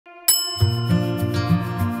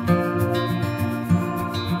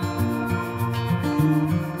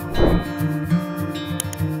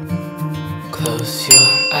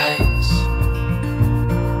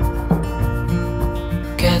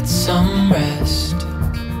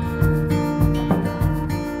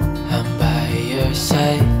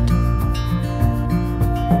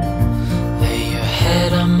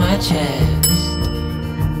chest.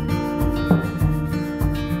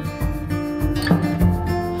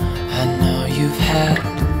 I know you've had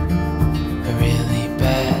a really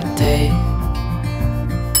bad day,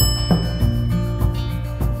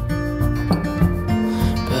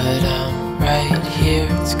 but I'm right here,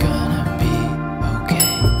 it's gonna be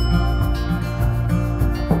okay.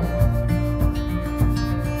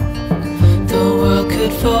 The world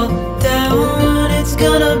could fall down, it's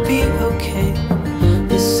gonna be okay.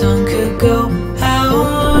 The sun could go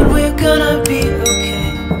out, we're gonna be okay.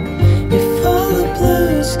 If all the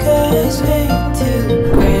blue skies fade to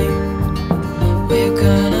gray, we're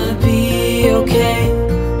gonna be okay.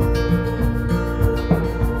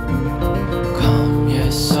 Calm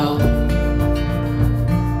your soul,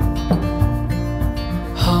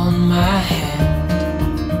 hold my hand,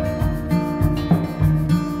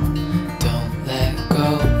 don't let go.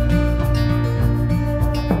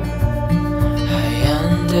 I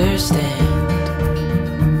understand.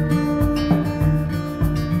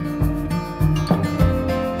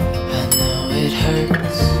 I know it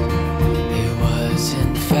hurts, it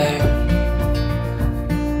wasn't fair.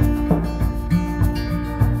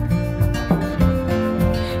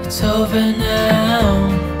 It's over now,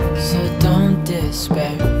 so don't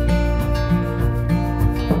despair.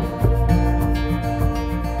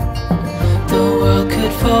 The world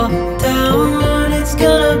could fall down, it's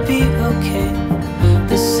gonna be okay.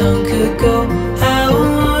 The sun could go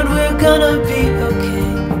out, we're gonna be okay.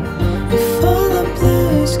 If all the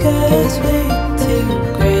blue skies fade to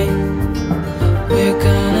gray, we're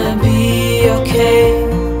gonna be okay.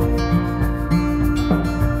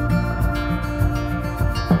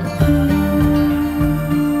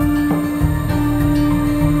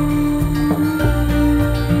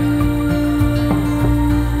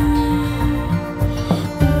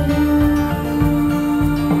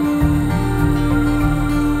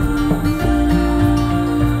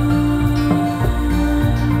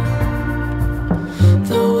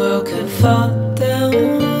 The world could fall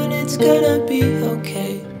down, it's gonna be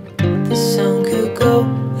okay. The sun could go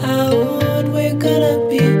out, we're gonna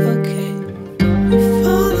be okay. If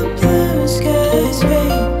all the blue skies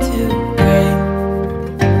fade to gray,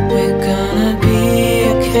 we're gonna be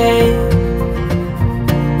okay.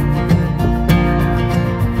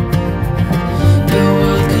 The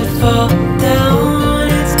world could fall down,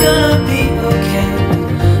 it's gonna be okay.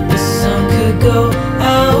 The sun could go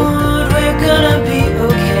out, we're gonna be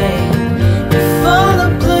okay. If all the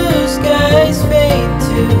blue skies fade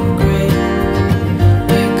to gray,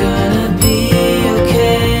 we're gonna be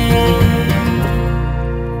okay.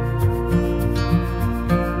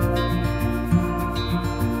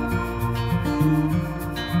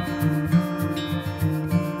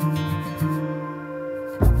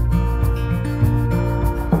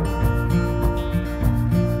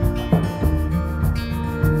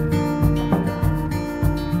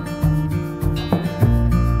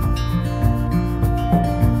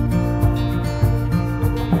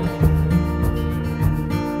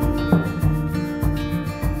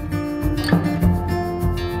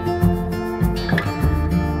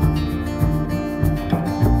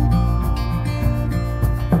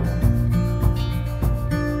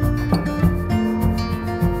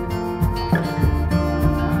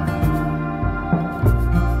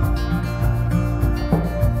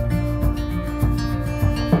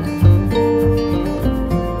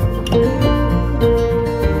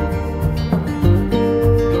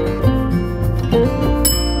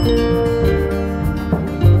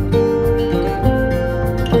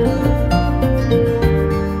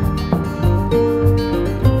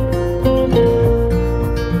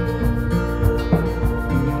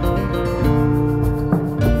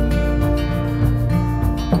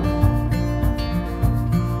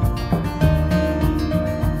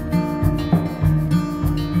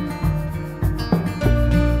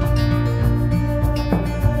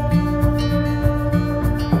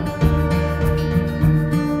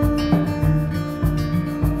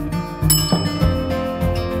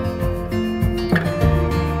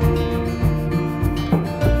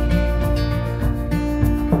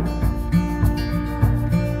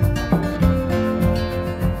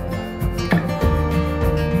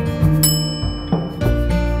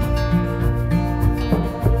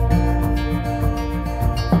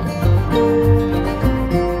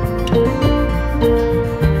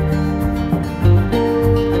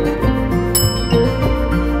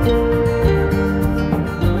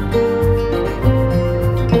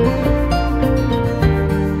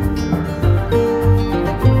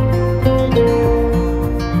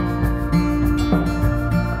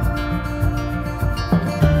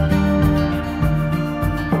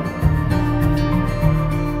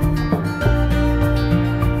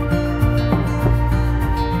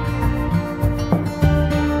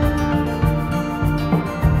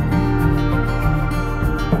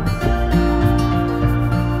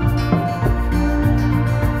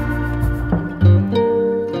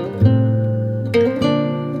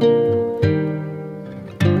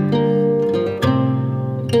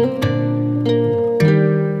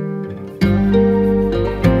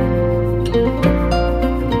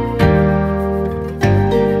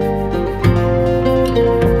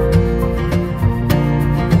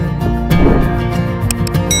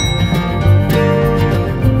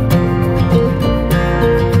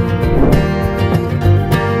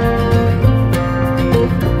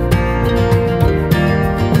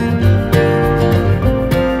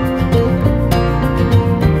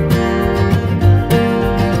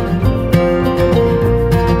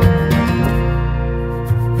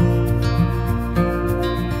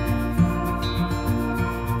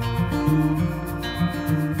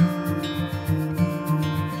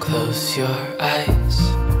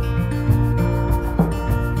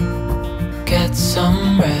 get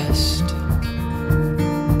some rest.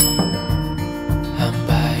 I'm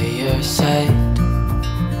by your side.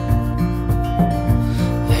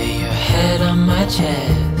 Lay your head on my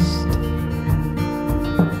chest.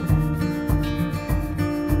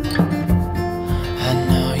 I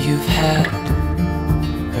know you've had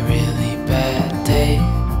a really bad day,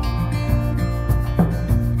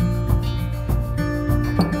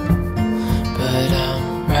 but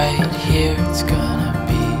I'm right here, it's gonna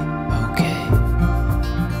be okay.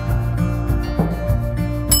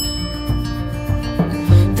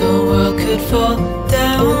 The world could fall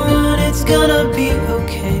down, it's gonna be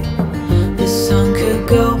okay. The sun could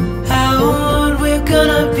go out, we're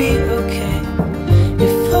gonna be okay.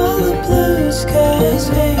 If all the blue skies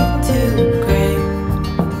fade to gray,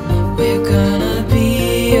 we're gonna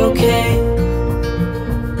be okay.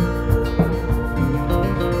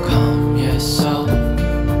 Calm your soul,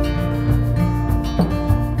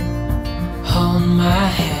 hold my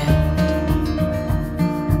hand,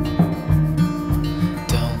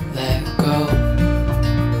 don't let go.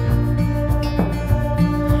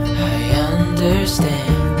 I understand.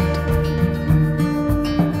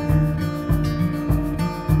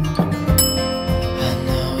 I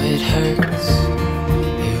know it hurts,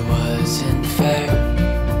 it wasn't fair.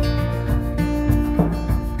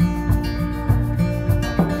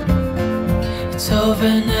 It's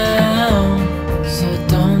over now, so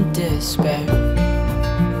don't despair.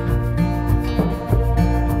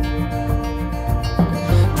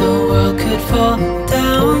 The world could fall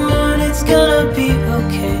down, it's gonna be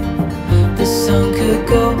okay. The sun could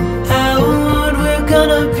go